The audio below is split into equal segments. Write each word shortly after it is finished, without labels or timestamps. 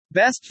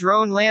Best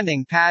Drone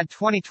Landing Pad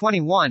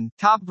 2021,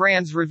 Top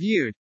Brands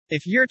Reviewed.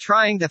 If you're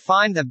trying to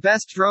find the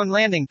best drone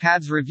landing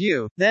pads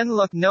review, then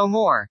look no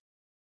more.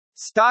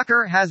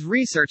 Stalker has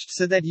researched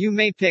so that you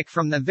may pick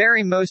from the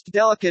very most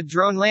delicate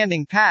drone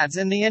landing pads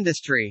in the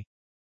industry.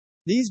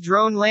 These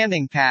drone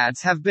landing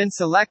pads have been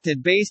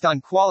selected based on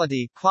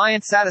quality,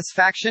 client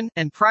satisfaction,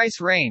 and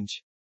price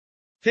range.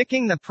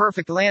 Picking the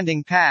perfect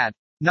landing pad.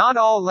 Not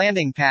all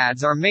landing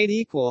pads are made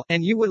equal,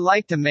 and you would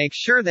like to make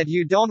sure that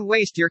you don't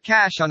waste your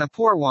cash on a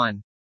poor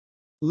one.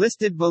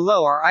 Listed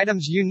below are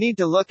items you need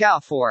to look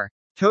out for.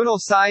 Total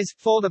size,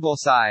 foldable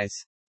size.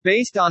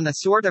 Based on the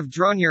sort of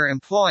drone you're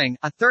employing,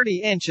 a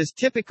 30-inch is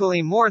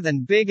typically more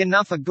than big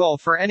enough a goal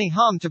for any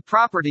home to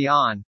property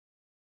on.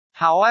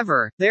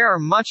 However, there are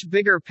much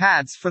bigger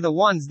pads for the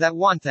ones that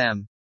want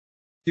them.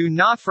 Do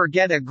not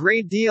forget a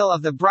great deal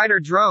of the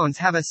brighter drones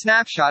have a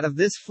snapshot of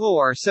this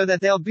floor so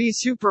that they'll be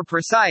super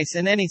precise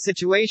in any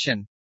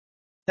situation.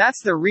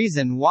 That's the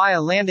reason why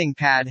a landing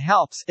pad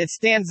helps, it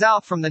stands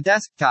out from the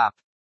desktop.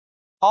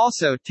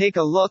 Also, take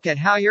a look at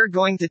how you're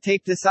going to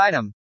take this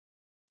item.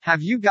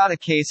 Have you got a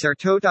case or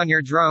tote on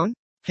your drone?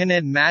 Can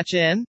it match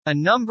in? A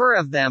number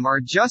of them are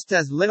just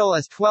as little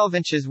as 12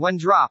 inches when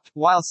dropped,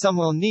 while some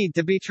will need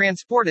to be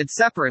transported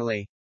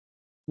separately.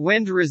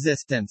 Wind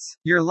resistance.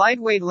 Your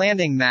lightweight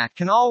landing mat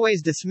can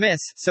always dismiss,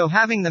 so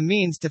having the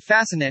means to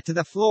fasten it to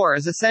the floor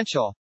is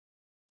essential.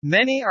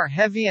 Many are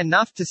heavy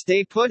enough to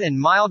stay put in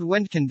mild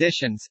wind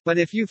conditions, but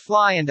if you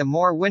fly into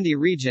more windy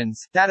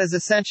regions, that is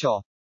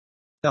essential.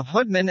 The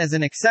Hoodman is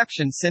an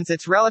exception since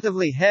it's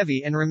relatively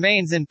heavy and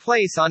remains in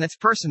place on its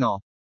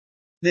personnel.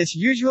 This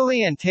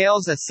usually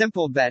entails a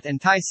simple bet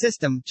and tie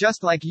system,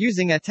 just like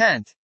using a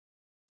tent.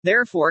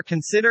 Therefore,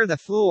 consider the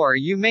floor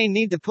you may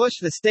need to push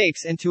the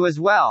stakes into as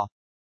well.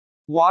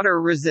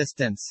 Water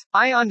resistance.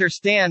 I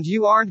understand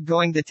you aren't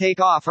going to take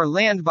off or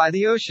land by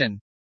the ocean.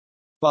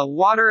 But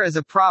water is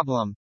a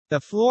problem.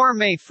 The floor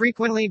may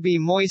frequently be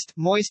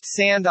moist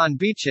sand on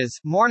beaches,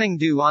 morning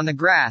dew on the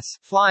grass,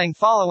 flying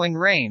following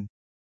rain.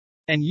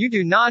 And you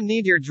do not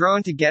need your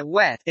drone to get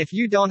wet if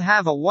you don't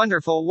have a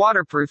wonderful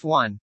waterproof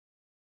one.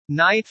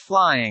 Night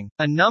flying.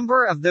 A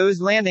number of those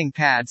landing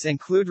pads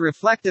include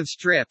reflective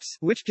strips,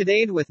 which could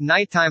aid with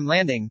nighttime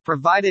landing,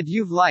 provided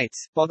you've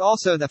lights, but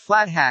also the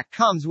flat hat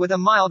comes with a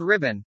mild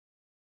ribbon.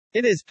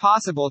 It is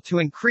possible to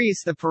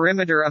increase the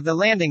perimeter of the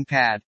landing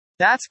pad.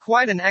 That's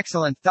quite an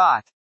excellent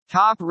thought.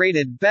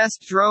 Top-rated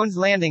Best Drones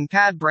Landing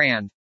Pad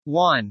Brand.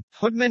 1.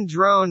 Hoodman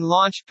Drone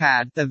Launch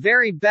Pad, the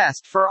very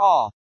best for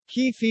all.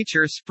 Key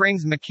feature: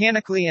 springs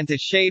mechanically into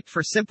shape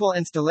for simple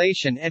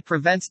installation. It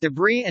prevents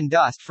debris and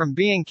dust from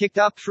being kicked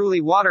up. Truly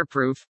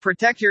waterproof.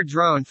 Protect your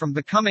drone from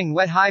becoming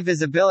wet. High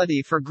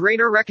visibility for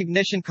greater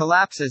recognition.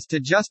 Collapses to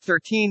just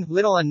 13,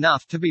 little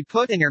enough to be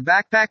put in your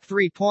backpack.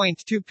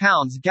 3.2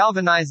 pounds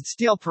galvanized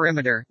steel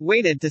perimeter,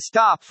 weighted to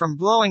stop from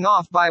blowing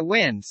off by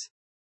winds.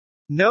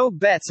 No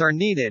bets are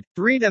needed.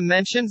 3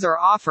 dimensions are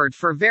offered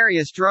for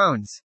various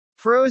drones.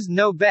 Pros: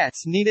 no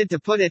bets needed to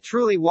put it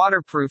truly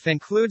waterproof.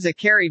 Includes a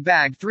carry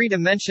bag. 3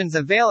 dimensions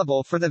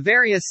available for the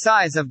various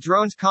size of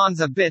drones.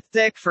 Cons: a bit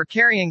thick for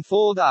carrying.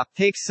 Fold up.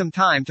 Takes some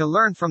time to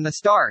learn from the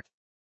start.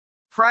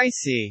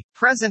 Pricey.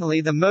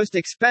 Presently the most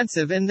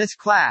expensive in this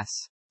class.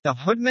 The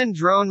Hoodman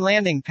Drone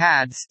Landing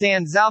Pad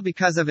stands out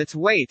because of its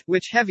weight,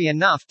 which heavy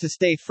enough to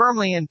stay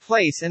firmly in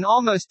place in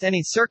almost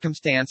any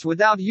circumstance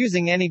without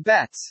using any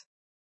bets.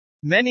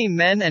 Many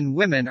men and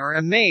women are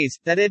amazed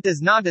that it does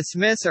not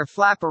dismiss or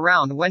flap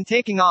around when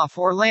taking off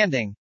or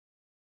landing.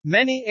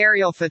 Many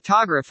aerial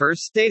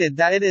photographers stated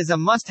that it is a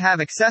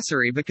must-have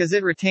accessory because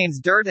it retains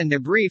dirt and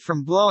debris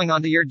from blowing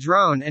onto your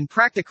drone and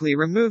practically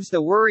removes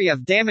the worry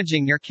of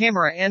damaging your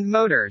camera and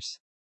motors.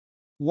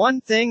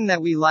 One thing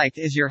that we liked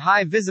is your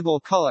high visible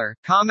color,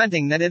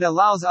 commenting that it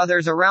allows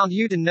others around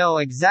you to know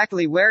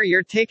exactly where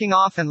you're taking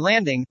off and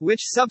landing,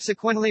 which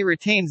subsequently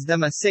retains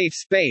them a safe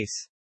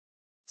space.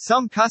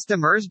 Some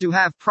customers do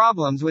have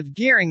problems with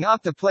gearing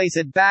up to place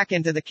it back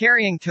into the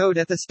carrying tote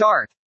at the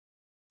start.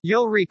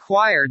 You'll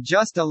require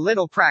just a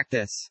little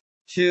practice.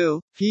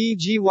 2.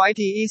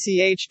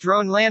 PGYTECH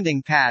Drone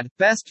Landing Pad,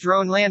 Best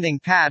Drone Landing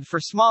Pad for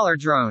Smaller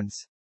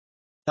Drones.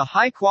 The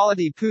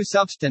high-quality PU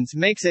substance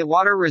makes it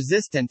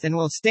water-resistant and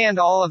will stand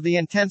all of the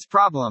intense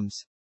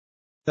problems.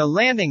 The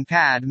landing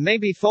pad may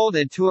be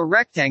folded to a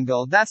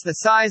rectangle that's the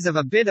size of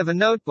a bit of a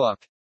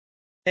notebook.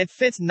 It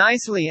fits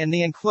nicely in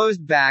the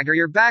enclosed bag or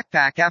your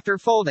backpack after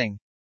folding.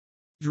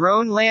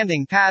 Drone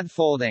landing pad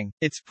folding.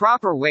 Its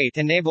proper weight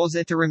enables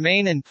it to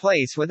remain in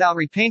place without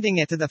repainting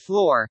it to the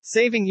floor,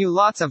 saving you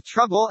lots of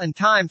trouble and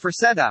time for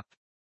setup.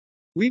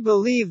 We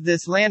believe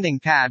this landing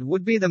pad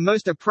would be the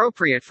most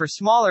appropriate for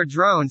smaller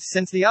drones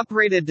since the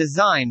uprated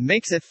design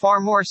makes it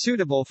far more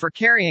suitable for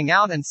carrying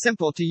out and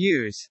simple to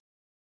use.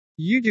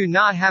 You do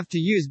not have to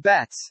use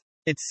bets.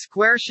 Its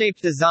square-shaped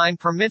design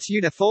permits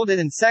you to fold it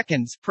in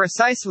seconds,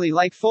 precisely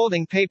like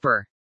folding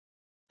paper.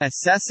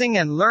 Assessing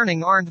and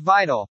learning aren't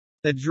vital.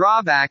 The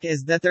drawback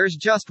is that there's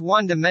just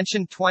one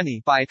dimension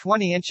 20 by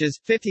 20 inches,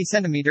 50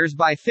 centimeters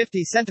by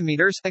 50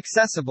 centimeters,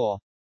 accessible.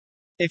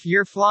 If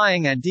you're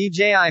flying a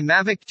DJI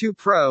Mavic 2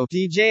 Pro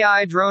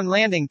DJI drone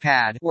landing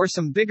pad or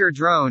some bigger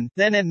drone,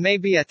 then it may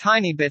be a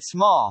tiny bit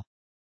small.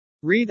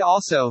 Read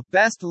also,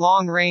 Best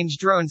Long-Range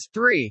Drones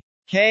 3.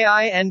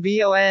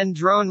 KINBON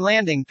Drone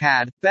Landing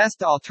Pad,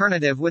 best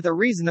alternative with a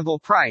reasonable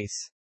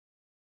price.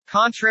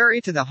 Contrary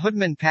to the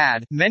Hoodman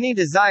pad, many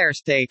desire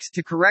stakes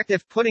to correct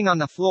if putting on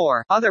the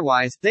floor,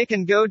 otherwise, they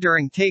can go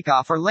during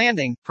takeoff or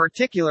landing,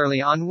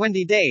 particularly on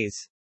windy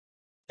days.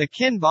 The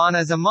Kinbon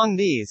is among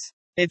these.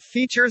 It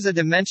features a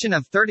dimension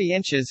of 30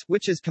 inches,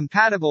 which is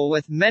compatible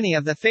with many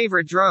of the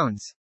favorite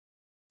drones.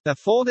 The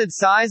folded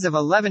size of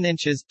 11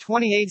 inches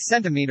 28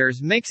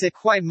 centimeters makes it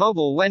quite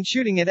mobile when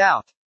shooting it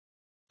out.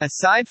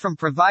 Aside from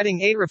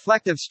providing 8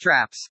 reflective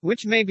straps,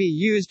 which may be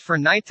used for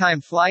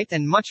nighttime flight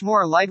and much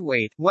more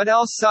lightweight, what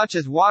else such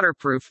as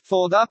waterproof,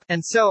 fold up,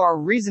 and so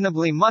are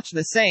reasonably much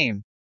the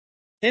same.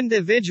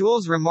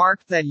 Individuals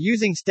remarked that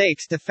using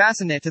stakes to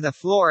fasten it to the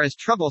floor is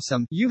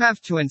troublesome, you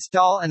have to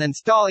install and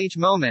install each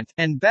moment,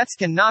 and bets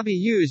cannot be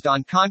used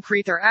on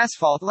concrete or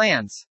asphalt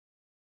lands.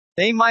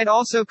 They might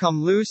also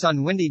come loose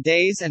on windy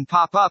days and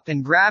pop up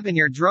and grab in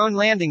your drone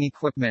landing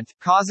equipment,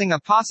 causing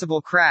a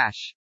possible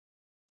crash.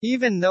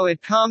 Even though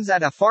it comes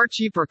at a far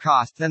cheaper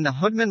cost than the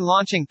Hoodman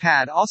launching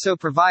pad also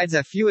provides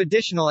a few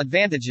additional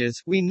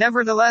advantages, we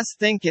nevertheless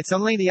think it's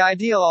only the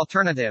ideal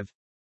alternative.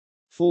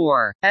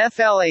 4.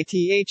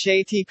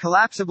 FLATHAT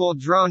Collapsible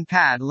Drone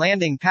Pad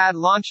Landing Pad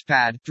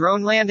Launchpad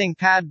Drone Landing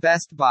Pad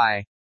Best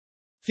Buy.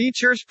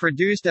 Features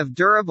produced of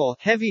durable,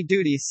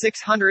 heavy-duty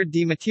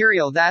 600D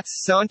material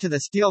that's sewn to the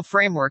steel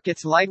framework.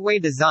 Its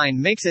lightweight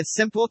design makes it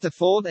simple to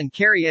fold and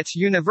carry. It's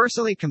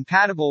universally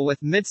compatible with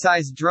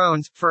mid-sized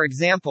drones, for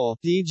example,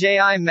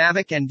 DJI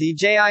Mavic and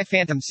DJI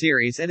Phantom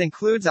series. It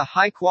includes a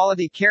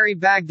high-quality carry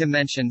bag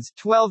dimensions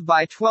 12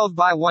 by 12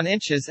 by 1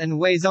 inches and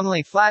weighs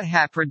only. Flat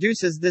Hat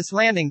produces this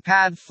landing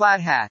pad.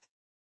 Flat Hat.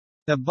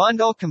 The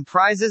bundle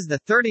comprises the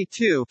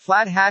 32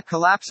 Flat Hat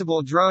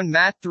collapsible drone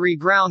mat, 3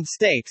 ground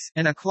stakes,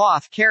 and a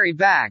cloth carry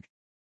bag.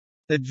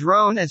 The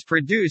drone is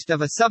produced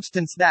of a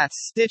substance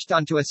that's stitched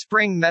onto a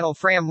spring metal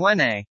frame.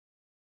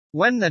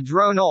 When the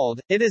drone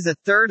old, it is a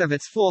third of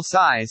its full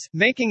size,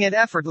 making it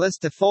effortless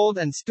to fold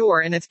and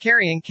store in its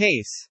carrying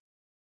case.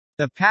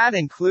 The pad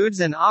includes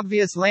an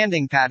obvious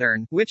landing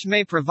pattern, which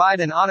may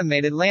provide an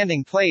automated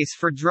landing place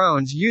for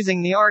drones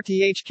using the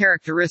RTH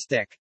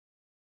characteristic.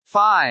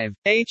 5.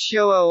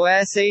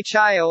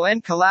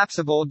 HOOSHION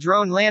Collapsible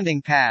Drone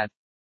Landing Pad.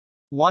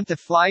 Want to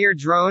fly your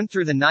drone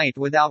through the night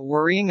without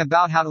worrying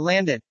about how to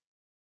land it?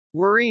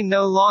 Worry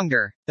no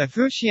longer. The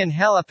Hushion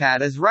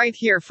Helipad is right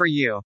here for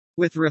you.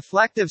 With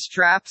reflective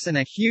straps and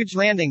a huge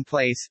landing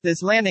place,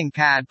 this landing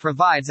pad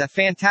provides a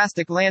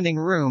fantastic landing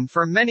room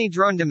for many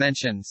drone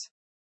dimensions.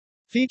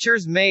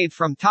 Features made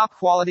from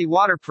top-quality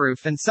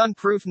waterproof and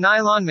sun-proof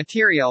nylon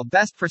material.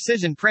 Best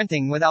precision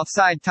printing with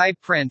outside type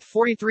print.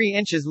 43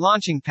 inches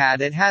launching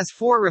pad. It has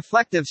 4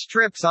 reflective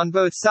strips on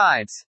both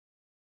sides.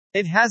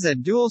 It has a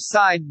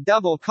dual-side,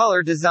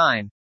 double-color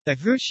design. The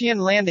Hushion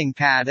landing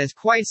pad is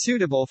quite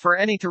suitable for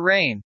any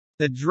terrain.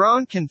 The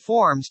drone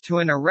conforms to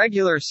an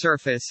irregular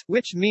surface,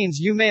 which means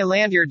you may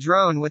land your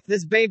drone with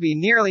this baby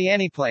nearly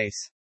any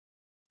place.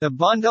 The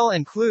bundle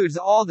includes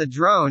all the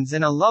drones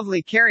in a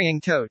lovely carrying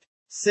tote.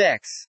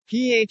 6.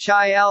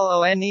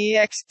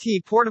 PHILONEXT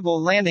Portable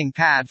Landing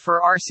Pad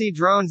for RC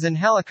Drones and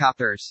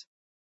Helicopters.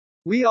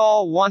 We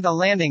all want a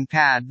landing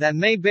pad that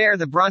may bear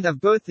the brunt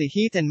of both the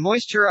heat and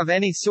moisture of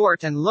any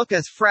sort and look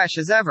as fresh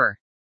as ever.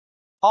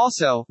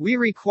 Also, we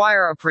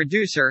require a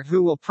producer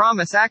who will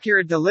promise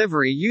accurate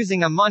delivery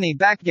using a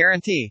money-back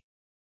guarantee.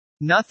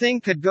 Nothing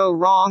could go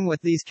wrong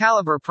with these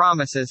caliber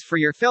promises for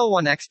your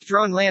PHILONEXT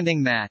drone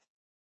landing mat.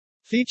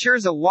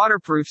 Features a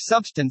waterproof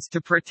substance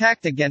to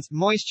protect against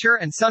moisture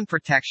and sun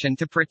protection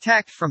to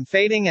protect from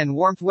fading and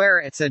warmth. Where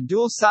it's a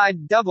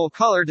dual-side,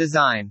 double-color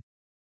design.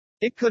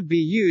 It could be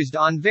used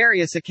on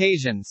various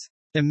occasions.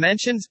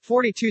 Dimensions: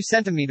 42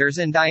 centimeters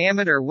in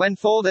diameter when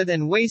folded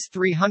and weighs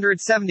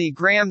 370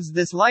 grams.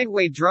 This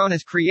lightweight drone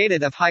is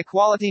created of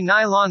high-quality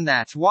nylon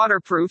that's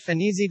waterproof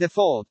and easy to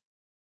fold.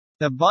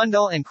 The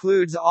bundle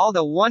includes all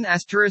the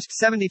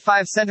 1*75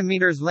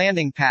 cm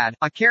landing pad,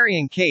 a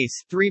carrying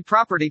case, 3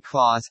 property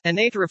claws, and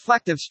 8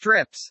 reflective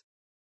strips.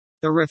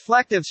 The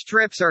reflective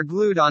strips are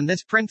glued on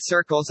this print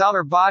circle's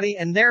outer body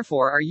and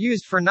therefore are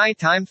used for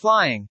nighttime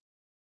flying.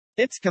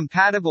 It's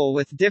compatible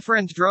with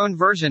different drone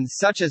versions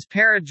such as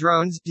Parrot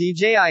drones,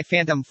 DJI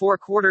Phantom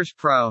 4/4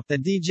 Pro, the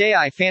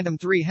DJI Phantom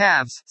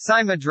 3/2,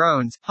 Cyma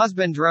drones,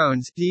 Husband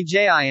drones,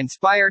 DJI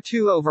Inspire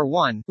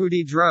 2/1,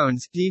 Udi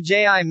drones,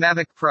 DJI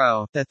Mavic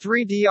Pro, the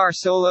 3DR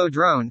Solo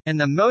drone, and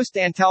the most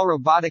Antel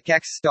Robotic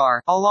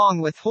X-Star, along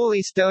with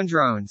Holy Stone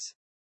drones.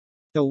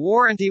 The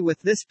warranty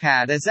with this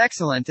pad is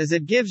excellent as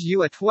it gives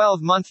you a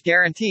 12-month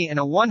guarantee and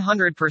a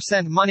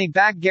 100%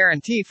 money-back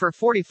guarantee for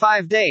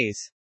 45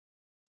 days.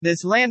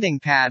 This landing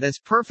pad is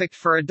perfect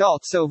for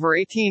adults over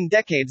 18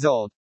 decades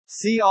old.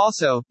 See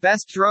also,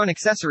 Best Drone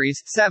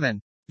Accessories.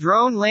 7.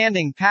 Drone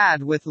Landing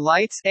Pad with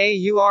Lights.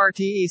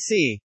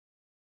 AURTEC.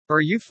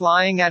 Are you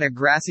flying at a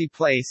grassy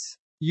place?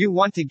 You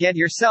want to get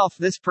yourself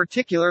this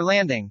particular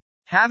landing.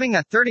 Having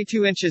a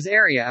 32 inches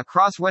area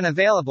across when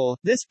available,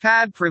 this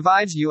pad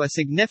provides you a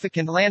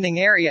significant landing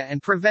area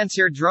and prevents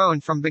your drone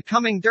from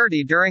becoming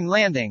dirty during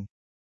landing.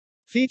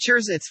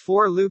 Features its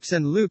 4 loops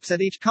and loops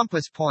at each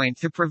compass point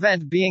to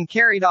prevent being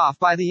carried off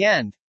by the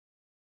end.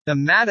 The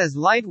mat is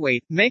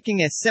lightweight,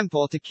 making it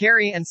simple to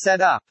carry and set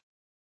up.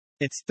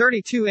 It's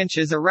 32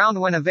 inches around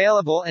when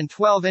available and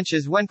 12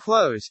 inches when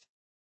closed.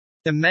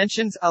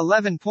 Dimensions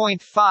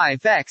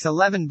 11.5 x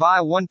 11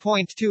 by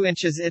 1.2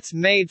 inches. It's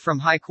made from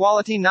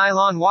high-quality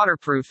nylon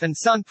waterproof and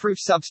sun-proof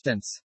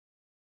substance.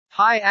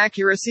 High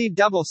accuracy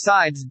double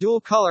sides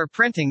dual color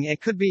printing.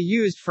 It could be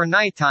used for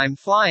nighttime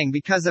flying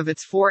because of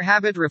its 4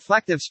 habit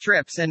reflective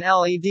strips and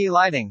LED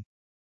lighting.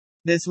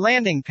 This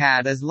landing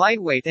pad is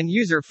lightweight and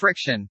user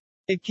friction.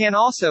 It can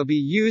also be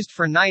used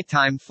for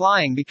nighttime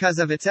flying because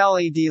of its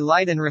LED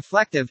light and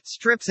reflective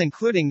strips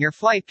including your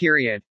flight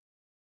period.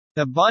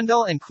 The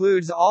bundle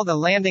includes all the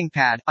landing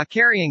pad, a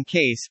carrying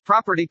case,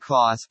 property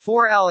clause,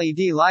 4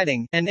 LED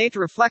lighting, and 8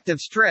 reflective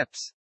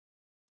strips.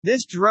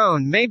 This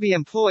drone may be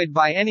employed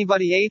by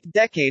anybody 8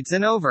 decades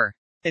and over.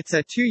 It's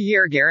a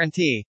 2-year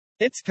guarantee.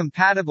 It's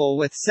compatible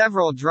with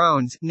several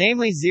drones,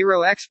 namely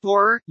Zero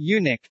Explorer,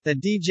 Unic, the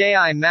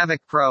DJI Mavic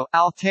Pro,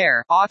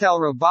 Altair, Autel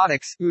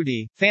Robotics,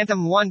 UDI,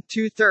 Phantom 1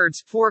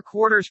 2/3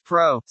 4/4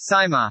 Pro,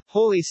 Cyma,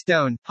 Holy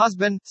Stone,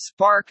 Husband,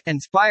 Spark,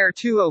 and Spire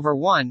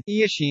 2/1,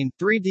 Eachine,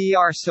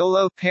 3DR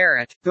Solo,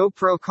 Parrot,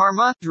 GoPro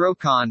Karma,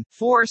 Drocon,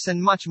 Force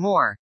and much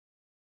more.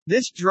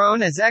 This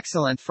drone is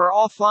excellent for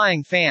all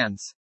flying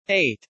fans.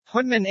 8.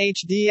 Hoodman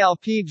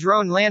HDLP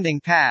Drone Landing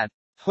Pad.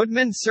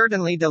 Hoodman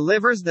certainly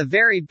delivers the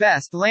very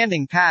best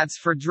landing pads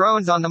for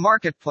drones on the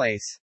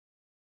marketplace.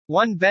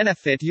 One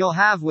benefit you'll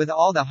have with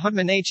all the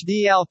Hoodman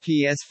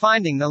HDLP is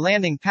finding the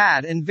landing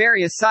pad in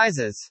various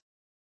sizes.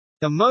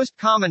 The most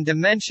common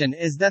dimension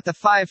is that the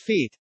 5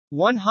 feet,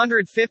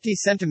 150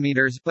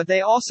 centimeters, but they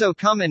also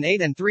come in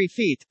 8 and 3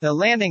 feet. The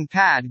landing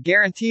pad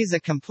guarantees a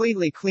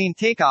completely clean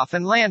takeoff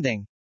and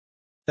landing.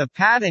 The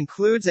pad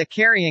includes a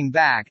carrying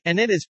bag, and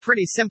it is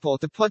pretty simple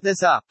to put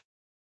this up.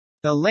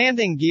 The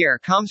landing gear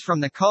comes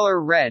from the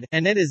color red,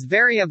 and it is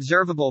very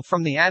observable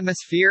from the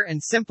atmosphere and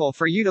simple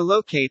for you to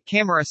locate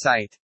camera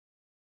site.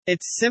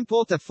 It's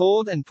simple to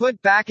fold and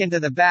put back into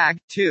the bag,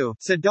 too,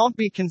 so don't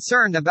be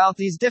concerned about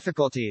these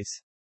difficulties.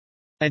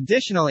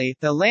 Additionally,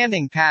 the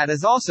landing pad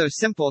is also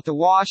simple to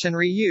wash and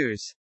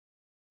reuse.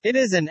 It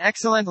is an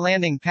excellent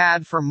landing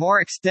pad for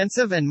more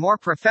extensive and more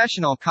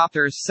professional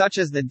copters such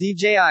as the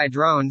DJI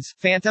drones,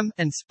 Phantom,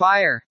 and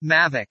Spire,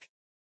 Mavic.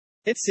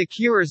 It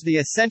secures the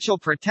essential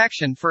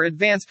protection for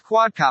advanced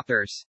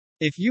quadcopters.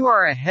 If you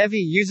are a heavy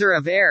user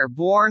of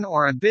airborne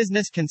or a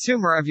business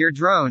consumer of your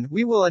drone,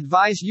 we will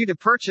advise you to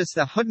purchase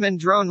the Hoodman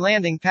Drone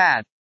Landing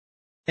Pad.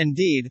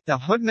 Indeed, the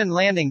Hoodman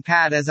Landing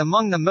Pad is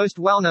among the most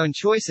well-known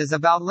choices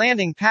about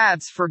landing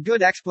pads for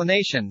good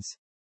explanations.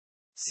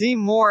 See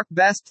more.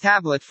 Best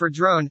tablet for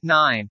drone.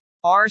 9.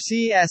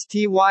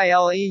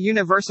 RC-STYLE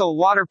Universal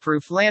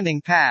Waterproof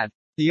Landing Pad.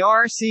 The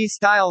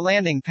RC-style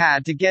landing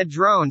pad to get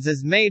drones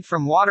is made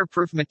from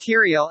waterproof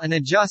material and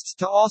adjusts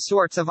to all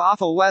sorts of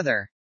awful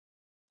weather.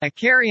 A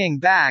carrying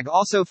bag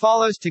also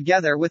follows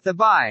together with the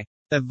buy.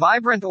 The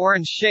vibrant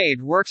orange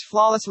shade works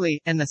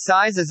flawlessly, and the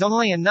size is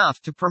only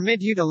enough to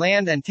permit you to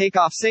land and take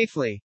off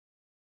safely.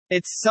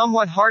 It's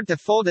somewhat hard to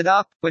fold it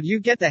up, but you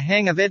get the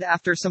hang of it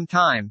after some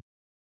time.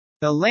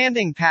 The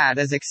landing pad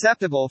is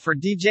acceptable for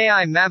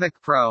DJI Mavic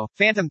Pro,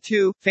 Phantom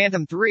 2,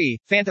 Phantom 3,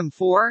 Phantom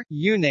 4,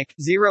 Unic,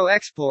 Zero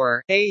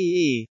Explorer,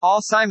 AEE, all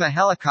Cyma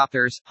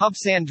helicopters,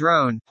 Hubsan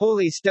drone,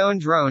 Holy Stone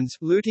drones,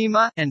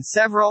 Lutima, and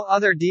several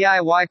other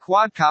DIY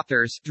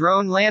quadcopters.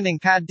 Drone landing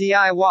pad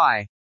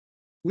DIY.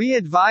 We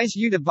advise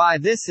you to buy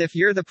this if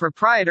you're the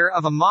proprietor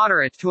of a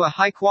moderate to a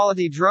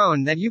high-quality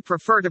drone that you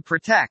prefer to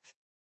protect.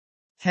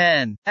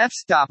 10.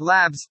 F-Stop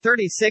Labs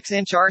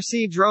 36-inch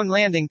RC Drone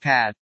Landing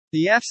Pad.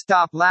 The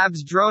F-Stop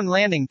Labs drone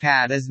landing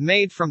pad is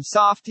made from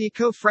soft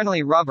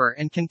eco-friendly rubber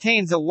and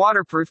contains a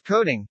waterproof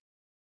coating.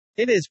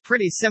 It is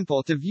pretty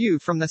simple to view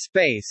from the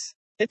space.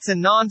 It's a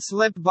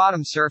non-slip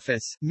bottom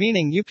surface,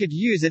 meaning you could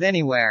use it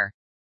anywhere.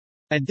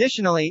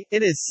 Additionally,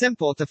 it is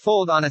simple to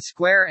fold on a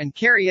square and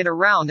carry it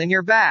around in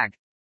your bag.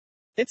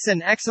 It's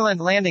an excellent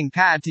landing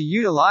pad to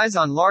utilize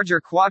on larger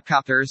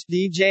quadcopters,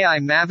 DJI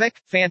Mavic,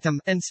 Phantom,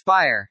 and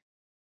Spire.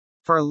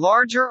 For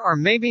larger or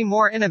maybe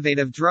more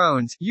innovative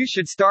drones, you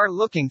should start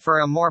looking for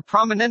a more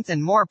prominent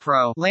and more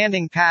pro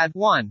landing pad.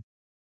 1.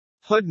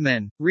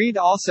 Hoodman. Read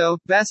also,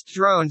 Best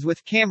Drones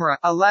with Camera.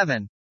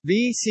 11.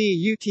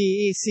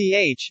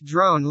 VCUTECH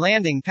Drone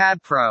Landing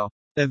Pad Pro.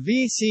 The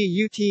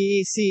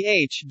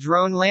VCUTECH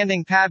Drone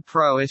Landing Pad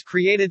Pro is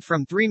created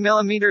from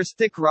 3mm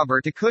thick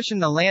rubber to cushion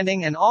the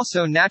landing and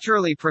also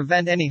naturally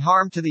prevent any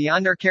harm to the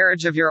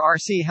undercarriage of your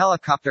RC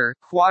helicopter,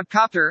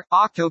 quadcopter,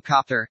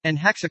 octocopter, and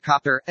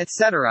hexacopter,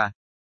 etc.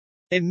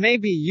 It may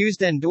be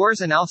used indoors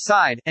and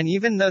outside, and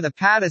even though the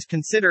pad is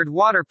considered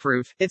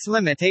waterproof, its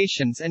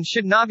limitations and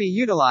should not be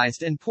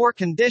utilized in poor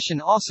condition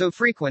also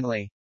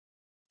frequently.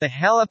 The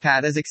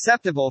helipad is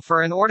acceptable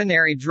for an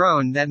ordinary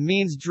drone. That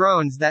means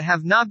drones that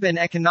have not been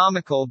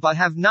economical but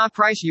have not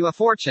priced you a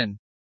fortune.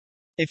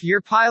 If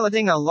you're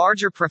piloting a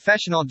larger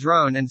professional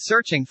drone and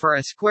searching for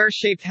a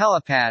square-shaped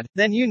helipad,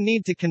 then you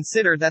need to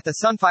consider that the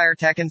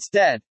Sunfiretech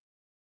instead.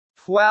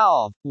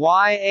 12.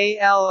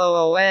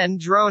 YALOON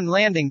Drone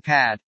Landing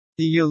Pad.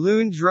 The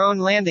Yaloon Drone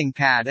Landing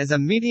Pad is a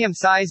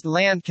medium-sized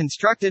land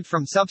constructed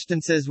from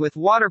substances with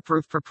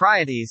waterproof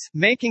properties,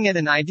 making it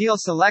an ideal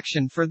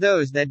selection for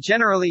those that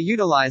generally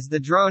utilize the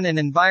drone in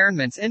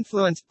environments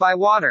influenced by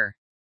water.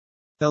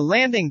 The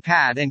landing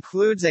pad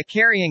includes a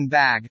carrying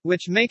bag,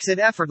 which makes it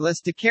effortless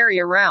to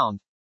carry around.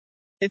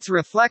 Its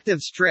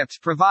reflective strips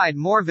provide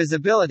more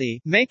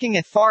visibility, making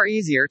it far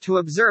easier to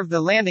observe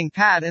the landing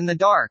pad in the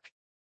dark.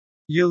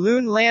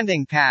 Yaloon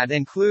landing pad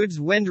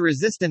includes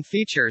wind-resistant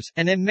features,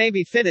 and it may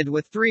be fitted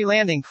with 3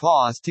 landing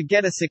claws to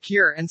get a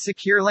secure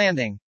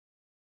landing.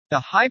 The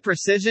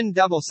high-precision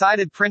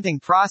double-sided printing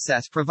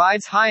process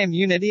provides high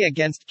immunity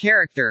against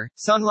character,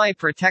 sunlight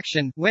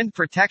protection, wind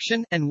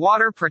protection, and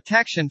water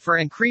protection for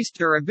increased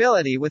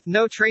durability with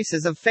no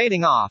traces of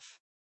fading off.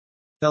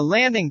 The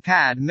landing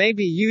pad may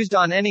be used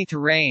on any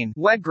terrain: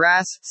 wet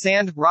grass,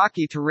 sand,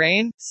 rocky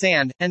terrain,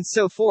 sand, and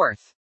so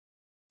forth.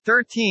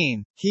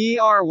 13.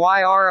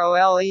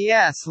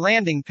 TRYROLES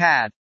Landing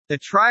Pad. The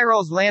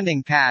Trirolles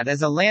landing pad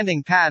is a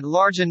landing pad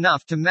large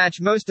enough to match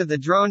most of the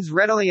drones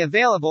readily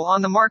available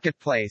on the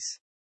marketplace.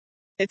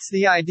 It's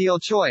the ideal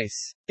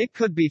choice. It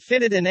could be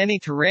fitted in any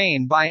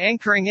terrain by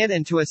anchoring it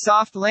into a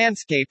soft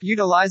landscape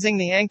utilizing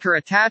the anchor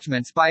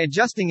attachments by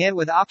adjusting it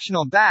with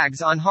optional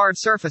bags on hard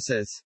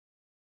surfaces.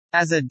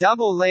 As a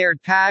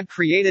double-layered pad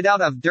created out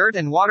of dirt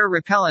and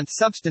water-repellent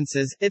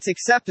substances, it's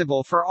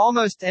acceptable for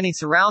almost any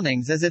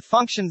surroundings as it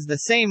functions the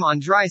same on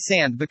dry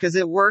sand because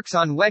it works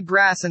on wet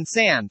grass and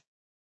sand.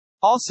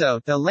 Also,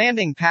 the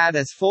landing pad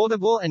is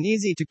foldable and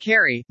easy to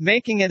carry,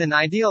 making it an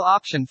ideal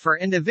option for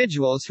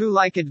individuals who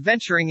like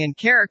adventuring in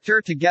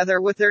character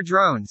together with their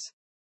drones.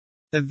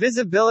 The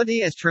visibility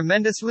is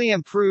tremendously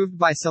improved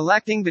by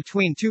selecting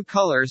between 2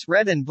 colors,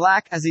 red and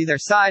black, as either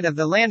side of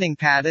the landing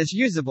pad is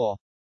usable.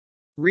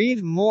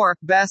 Read more.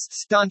 Best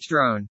stunt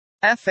drone.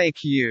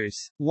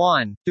 FAQs.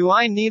 1. Do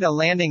I need a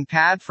landing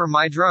pad for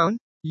my drone?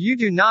 You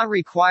do not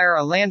require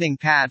a landing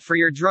pad for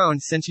your drone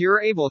since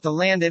you're able to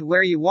land it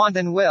where you want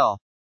and will.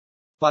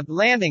 But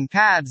landing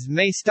pads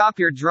may stop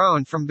your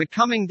drone from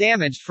becoming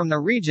damaged from the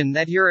region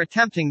that you're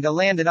attempting to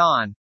land it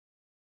on.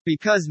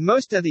 Because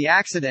most of the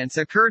accidents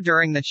occur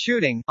during the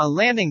shooting, a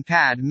landing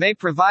pad may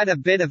provide a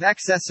bit of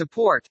excess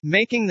support,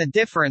 making the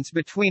difference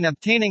between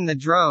obtaining the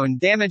drone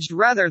damaged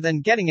rather than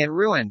getting it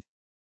ruined.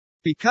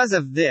 Because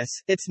of this,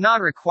 it's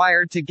not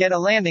required to get a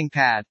landing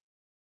pad.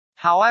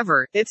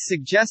 However, it's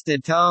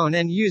suggested to own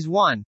and use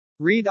one.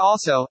 Read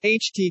also,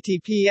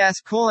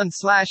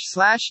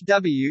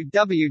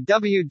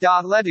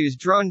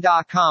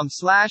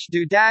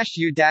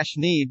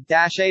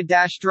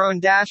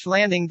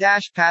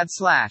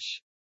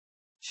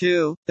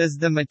 2. Does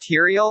the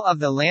material of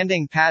the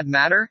landing pad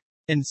matter?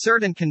 In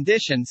certain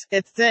conditions,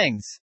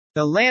 things.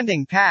 The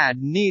landing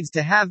pad needs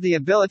to have the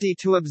ability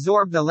to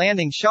absorb the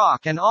landing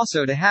shock and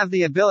also to have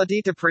the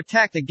ability to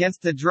protect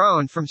against the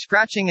drone from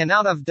scratching and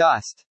out of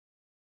dust.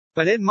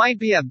 But it might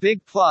be a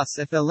big plus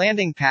if the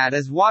landing pad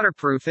is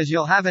waterproof, as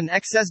you'll have an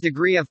excess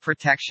degree of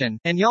protection,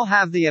 and you'll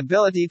have the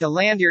ability to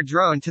land your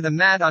drone to the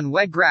mat on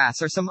wet grass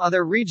or some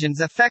other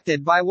regions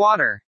affected by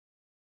water.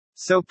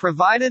 So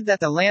provided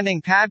that the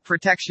landing pad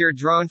protects your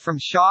drone from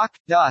shock,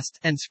 dust,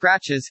 and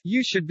scratches,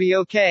 you should be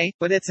okay,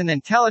 but it's an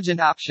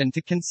intelligent option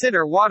to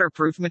consider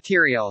waterproof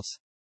materials.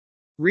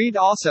 Read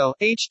also,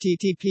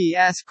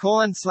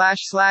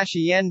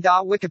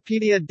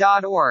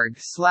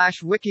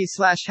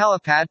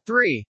 https://en.wikipedia.org/wiki/helipad.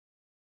 3.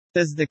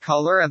 Does the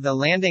color of the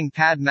landing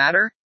pad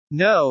matter?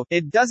 No,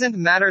 it doesn't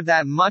matter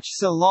that much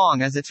so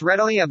long as it's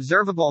readily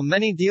observable.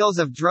 Many deals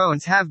of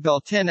drones have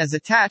built-in as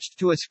attached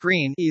to a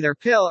screen, either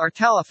pill or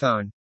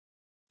telephone.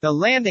 The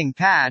landing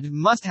pad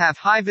must have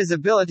high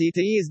visibility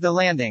to ease the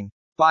landing.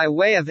 By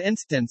way of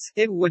instance,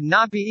 it would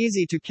not be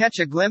easy to catch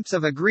a glimpse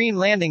of a green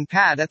landing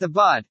pad at the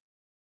bud.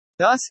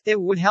 Thus, it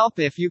would help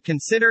if you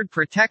considered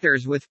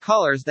protectors with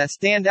colors that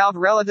stand out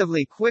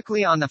relatively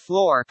quickly on the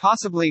floor,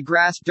 possibly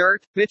grass,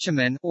 dirt,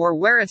 bitumen, or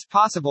where it's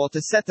possible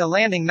to set the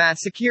landing mat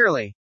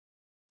securely.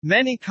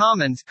 Many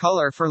commons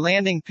color for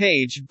landing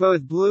page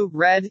both blue,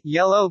 red,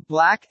 yellow,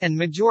 black, and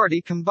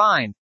majority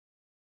combined.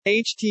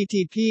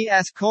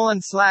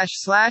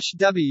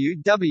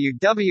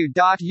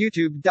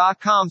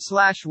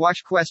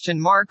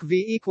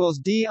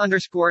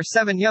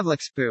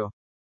 https://www.youtube.com/watch?v=d_7yevlexpu.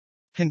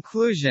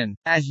 Conclusion.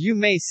 As you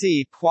may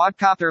see,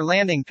 quadcopter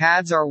landing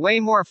pads are way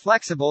more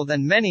flexible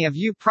than many of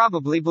you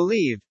probably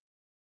believe.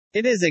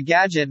 It is a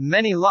gadget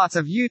many lots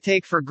of you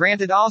take for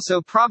granted,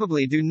 also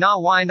probably do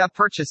not wind up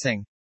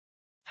purchasing.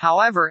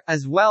 However,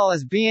 as well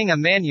as being a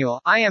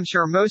manual, I am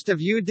sure most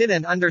of you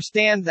didn't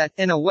understand that,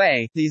 in a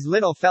way, these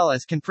little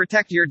fellas can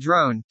protect your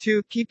drone,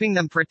 too, keeping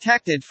them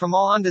protected from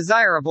all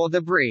undesirable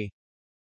debris.